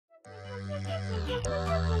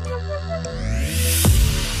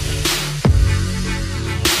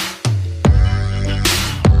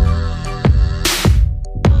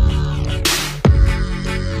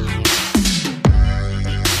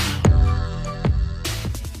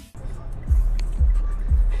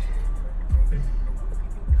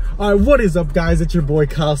Alright, what is up guys? It's your boy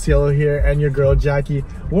Kyle Cielo here and your girl Jackie.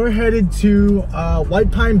 We're headed to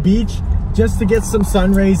White Pine Beach just to get some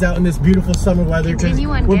sun rays out in this beautiful summer weather, because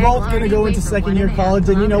we're both going to go into second year college,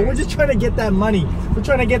 and you know, we're just trying to get that money. We're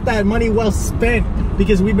trying to get that money well spent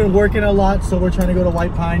because we've been working a lot, so we're trying to go to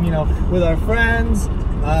White Pine, you know, with our friends,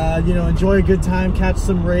 you know, enjoy a good time, catch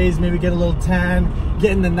some rays, maybe get a little tan,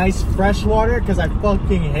 get in the nice fresh water, because I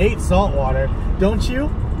fucking hate salt water. Don't you?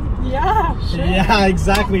 Yeah, sure. Yeah,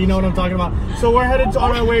 exactly. You know what I'm talking about. So we're headed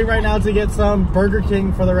on our way right now to get some Burger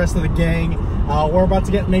King for the rest of the gang. We're about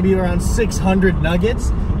to get maybe around 600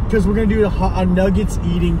 nuggets because we're going to do a nuggets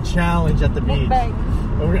eating challenge at the beach.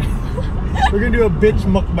 We're gonna do a bitch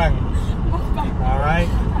mukbang. All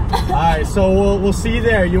right. So we'll see you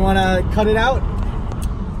there. You want to cut it out?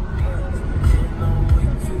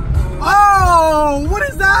 Oh, what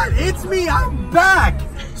is that? It's me. I'm back.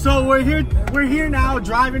 So we're here now,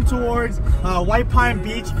 driving towards White Pine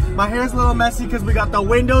Beach. My hair's a little messy because we got the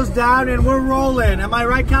windows down and we're rolling. Am I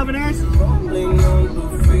right, Calvin Harris?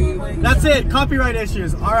 That's it, copyright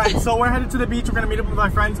issues. All right, so we're headed to the beach. We're gonna meet up with my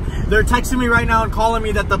friends. They're texting me right now and calling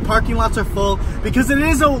me that the parking lots are full because it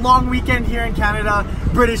is a long weekend here in Canada,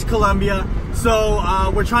 British Columbia.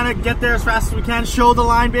 So we're trying to get there as fast as we can. Show the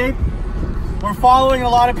line, babe. We're following a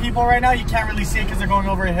lot of people right now. You can't really see it because they're going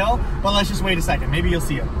over a hill, but let's just wait a second. Maybe you'll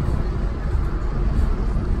see them.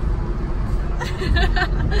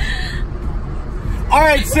 All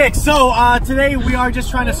right, sick. So today we are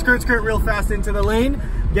just trying to skirt real fast into the lane.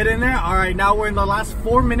 Get in there. All right, now we're in the last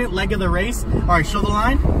 4-minute leg of the race. All right, show the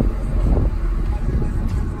line.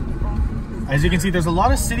 As you can see, there's a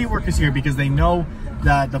lot of city workers here because they know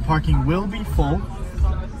that the parking will be full.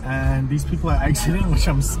 And these people are exiting, which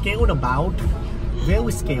I'm scared about.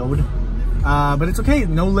 Very scared. But it's okay.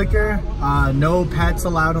 No liquor, no pets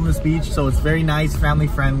allowed on this beach. So it's very nice, family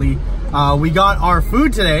friendly. We got our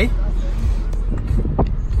food today.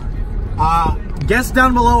 Guess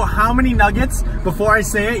down below how many nuggets before I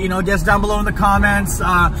say it. You know, guess down below in the comments.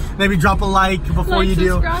 Maybe drop a like before you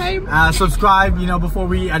do. Subscribe, you know, before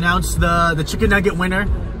we announce the chicken nugget winner.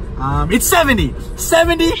 It's 70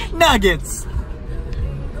 nuggets.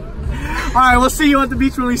 All right, we'll see you at the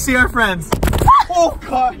beach when we see our friends. Oh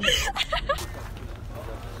God.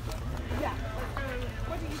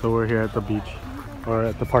 So we're here at the beach, or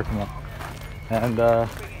at the parking lot, and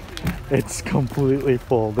it's completely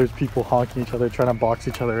full. There's people honking each other, trying to box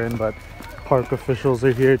each other in, but park officials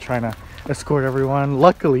are here trying to escort everyone.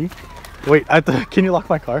 Luckily, wait, can you lock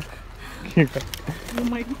my car? Oh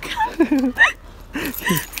my God.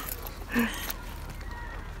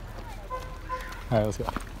 All right, let's go.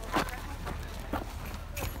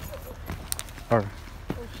 Or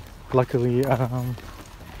luckily, that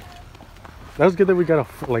was good that we got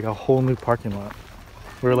a whole new parking lot.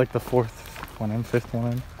 We were like the 4th one in, 5th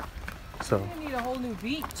one in. So we need a whole new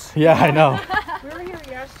beach. Yeah, I know. We were here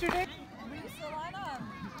yesterday. Were you still on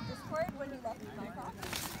Discord when you left my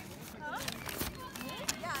office? Huh?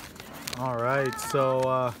 Yeah. All right,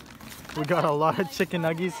 so we got a lot of chicken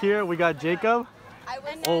nuggies here. We got Jacob.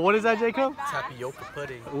 Oh, what is that, Jacob? Tapioca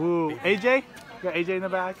pudding. Ooh, AJ? You got AJ in the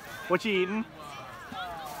back. What you eating?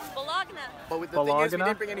 Bologna. But with the thing is, we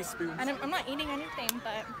didn't bring any spoons. I'm not eating anything,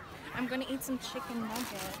 but I'm gonna eat some chicken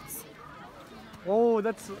nuggets. Oh,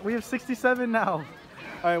 we have 67 now. All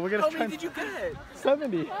right, we're gonna. How many did you get?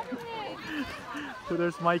 70. So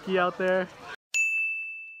there's Mikey out there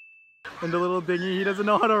in the little dinghy. He doesn't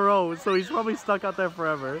know how to row, so he's probably stuck out there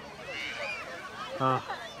forever. All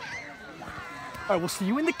right, we'll see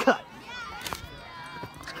you in the cut.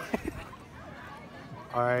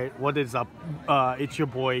 All right, what is up? It's your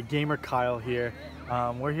boy Gamer Kyle here.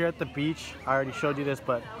 We're here at the beach. I already showed you this,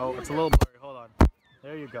 but oh, it's a little blurry. Hold on.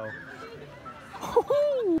 There you go.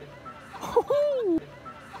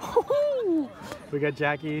 We got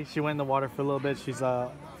Jackie. She went in the water for a little bit. She's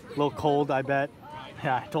a little cold, I bet.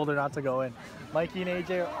 Yeah, I told her not to go in. Mikey and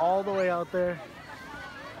AJ are all the way out there.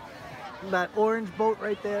 That orange boat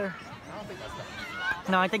right there. I don't think that's that.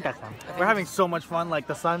 No, I think that's fun. We're having so much fun. Like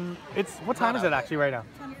the sun, what time is it actually right now?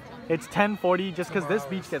 It's 10:40 just because this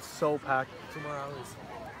beach gets so packed. 2 more hours.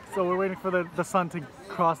 So we're waiting for the sun to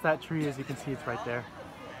cross that tree. As you can see, it's right there.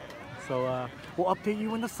 So we'll update you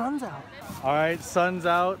when the sun's out. All right, sun's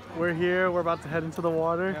out. We're here. We're about to head into the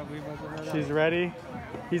water. Yeah, she's ready.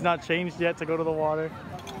 He's not changed yet to go to the water.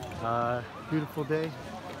 Beautiful day.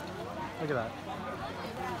 Look at that.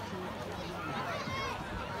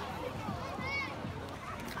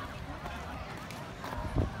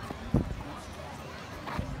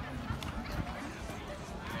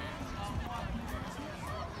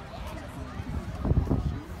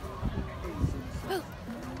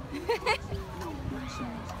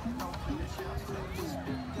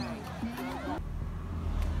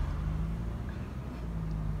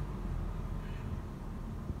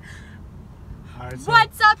 Right, so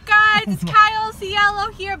What's up, guys? It's Kyle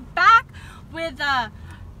Cielo here, back with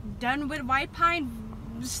done with White Pine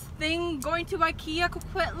thing, going to IKEA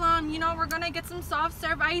Coquitlam. You know, we're gonna get some soft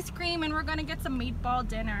serve ice cream and we're gonna get some meatball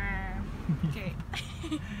dinner. Okay.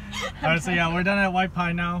 Alright, so yeah, we're done at White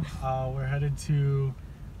Pine now. We're headed to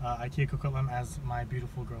IKEA Coquitlam, as my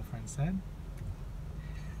beautiful girlfriend said.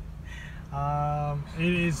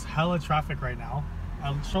 It is hella traffic right now.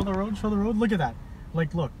 Show the road, show the road. Look at that.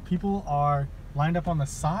 Like, look, people are lined up on the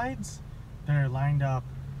sides. They're lined up.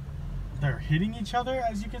 They're hitting each other,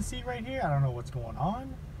 as you can see right here. I don't know what's going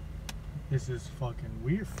on. This is fucking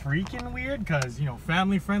weird, freaking weird, because, you know,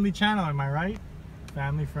 family-friendly channel, am I right?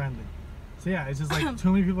 Family-friendly. So yeah, it's just like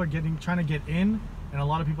too many people are trying to get in, and a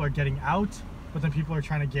lot of people are getting out, but then people are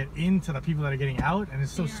trying to get into the people that are getting out, and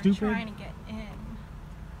it's so stupid. Trying to get in.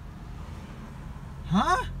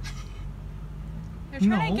 Huh? They're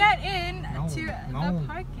trying to get in to no. the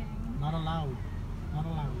parking. Not allowed. Not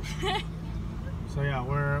allowed. So yeah,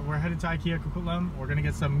 we're headed to IKEA Coquitlam. We're gonna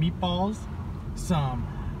get some meatballs, some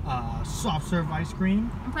soft serve ice cream,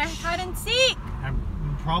 And play hide and seek. and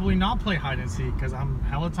probably not play hide and seek because I'm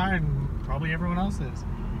hella tired and probably everyone else is.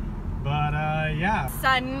 But yeah.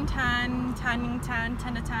 Sun tan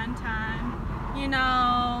to tan. You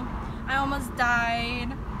know, I almost died,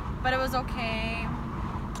 but it was okay.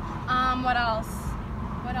 What else?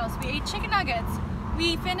 What else? We ate chicken nuggets.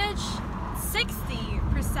 We finished 60%.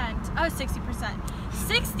 Oh, 60%.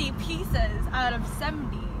 60 pieces out of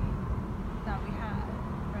 70 that we had,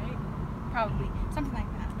 right? Probably something like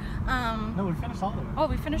that. No, we finished all of it. Oh,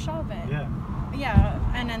 we finished all of it. Yeah. Yeah,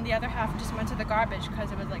 and then the other half just went to the garbage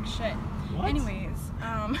because it was like shit. What? Anyways,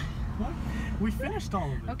 What? We finished all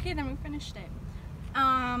of it. okay, then we finished it.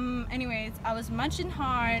 Anyways, I was munching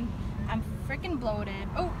hard. I'm freaking bloated.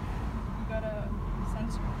 Oh, you gotta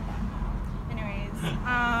censor that. Anyways,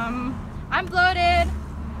 I'm bloated,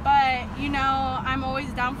 but you know, I'm always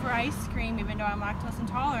down for ice cream even though I'm lactose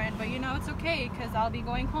intolerant. But you know, it's okay because I'll be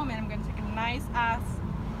going home and I'm gonna take a nice ass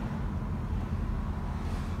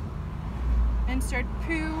insert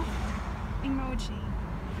poo emoji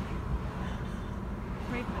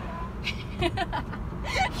right there.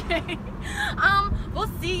 Okay. We'll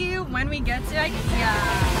see you when we get to IKEA.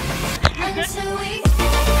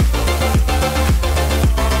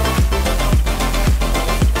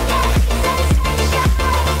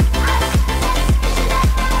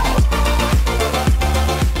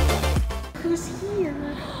 Who's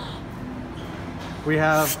here? We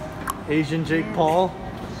have Asian Jake Paul.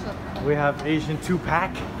 We have Asian Tupac.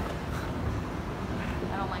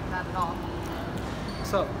 I don't like that at all.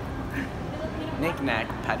 What's up? Knick knack,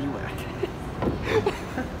 patty whack.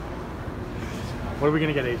 What are we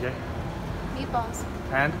gonna get, AJ? Meatballs.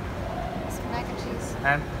 And? Some mac and cheese.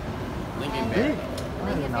 And? Lincoln Big. Berry.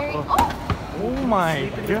 Lincoln Berry. Oh. Oh! Oh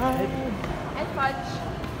my god. And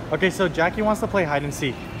fudge. Okay, so Jackie wants to play hide and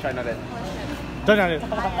seek. Try not it. Don't know it.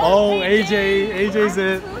 Oh, AJ's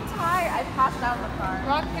it. I'm too tired. I passed out in the car.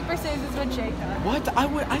 Rock, paper, scissors with Jacob. What?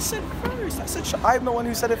 I said first. I said I'm the one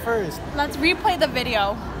who said it first. Let's replay the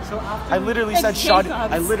video. So after I literally said Jacobs. shoddy.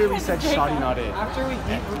 I literally said shoddy, not it. after we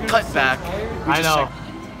eat, we're gonna Cut sit back. tired. I know.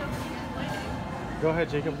 Go ahead,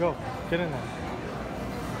 Jacob, go. Get in there.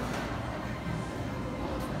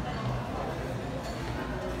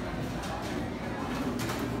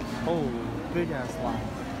 Oh, big ass line.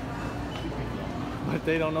 But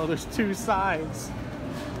they don't know there's two sides.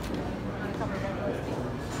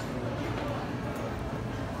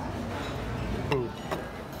 Food.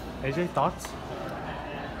 AJ, thoughts?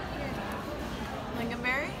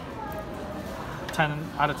 Lingonberry? 10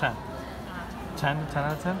 out of 10. 10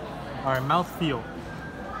 out of 10? Alright, mouth feel.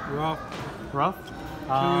 Rough, Rough?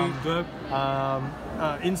 good,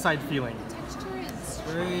 Inside feeling. Texture is.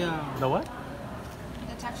 very The what?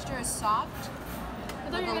 The texture is soft.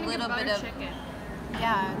 I With a little bit of. chicken.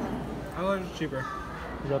 Yeah. I like it cheaper.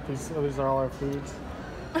 We got these, oh, these are all our foods.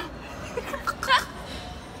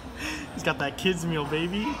 He's got that kids meal,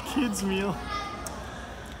 baby. Kids meal.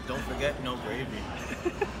 Don't forget, no gravy.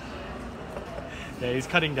 Yeah, he's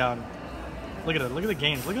cutting down. Look at it. Look at the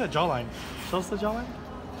gains. Look at the jawline. Show us the jawline.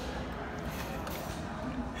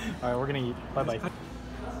 All right, we're gonna eat. Bye bye.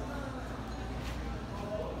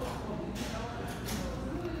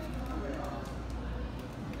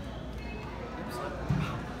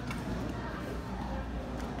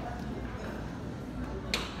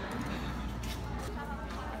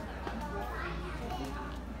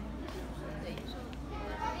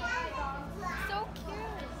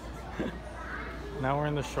 Now we're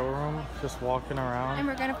in the showroom, just walking around. And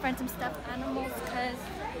we're gonna find some stuffed animals because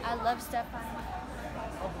I love stuffed animals.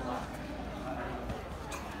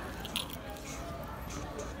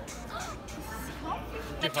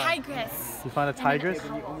 The tigress. You find a tigress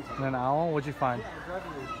and an owl? What'd you find?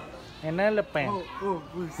 An elephant.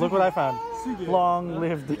 Look what I found. Long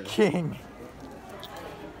live the king.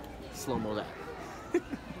 Slow-mo that.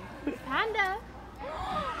 Panda.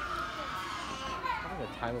 The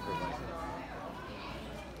time of her life.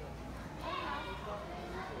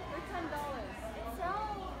 They're $10.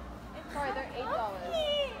 Sorry, they're $8.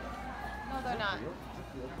 No, they're not.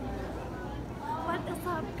 What is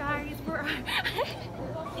up, guys?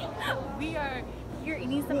 We are here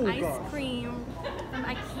eating some ice cream from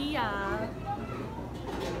IKEA.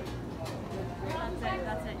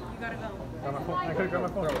 That's it. You gotta go. Got my phone. I could grab my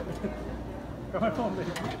phone. Grab my phone, babe.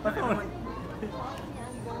 My phone.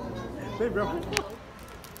 Babe, grab my phone.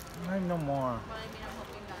 I need no more.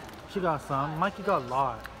 She got some. Mikey got a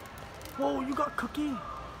lot. Whoa, you got cookie?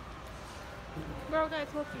 Girl got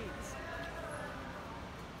cookies.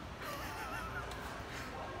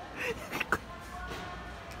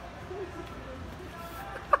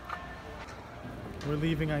 We're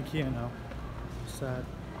leaving IKEA now. Sad.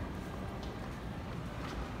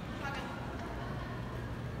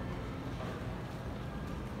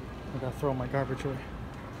 I gotta throw my garbage away.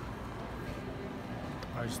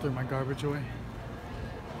 I just threw my garbage away.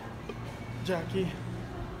 Jackie.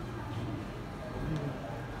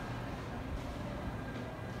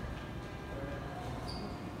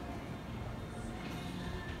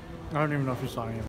 I don't even know if you saw him.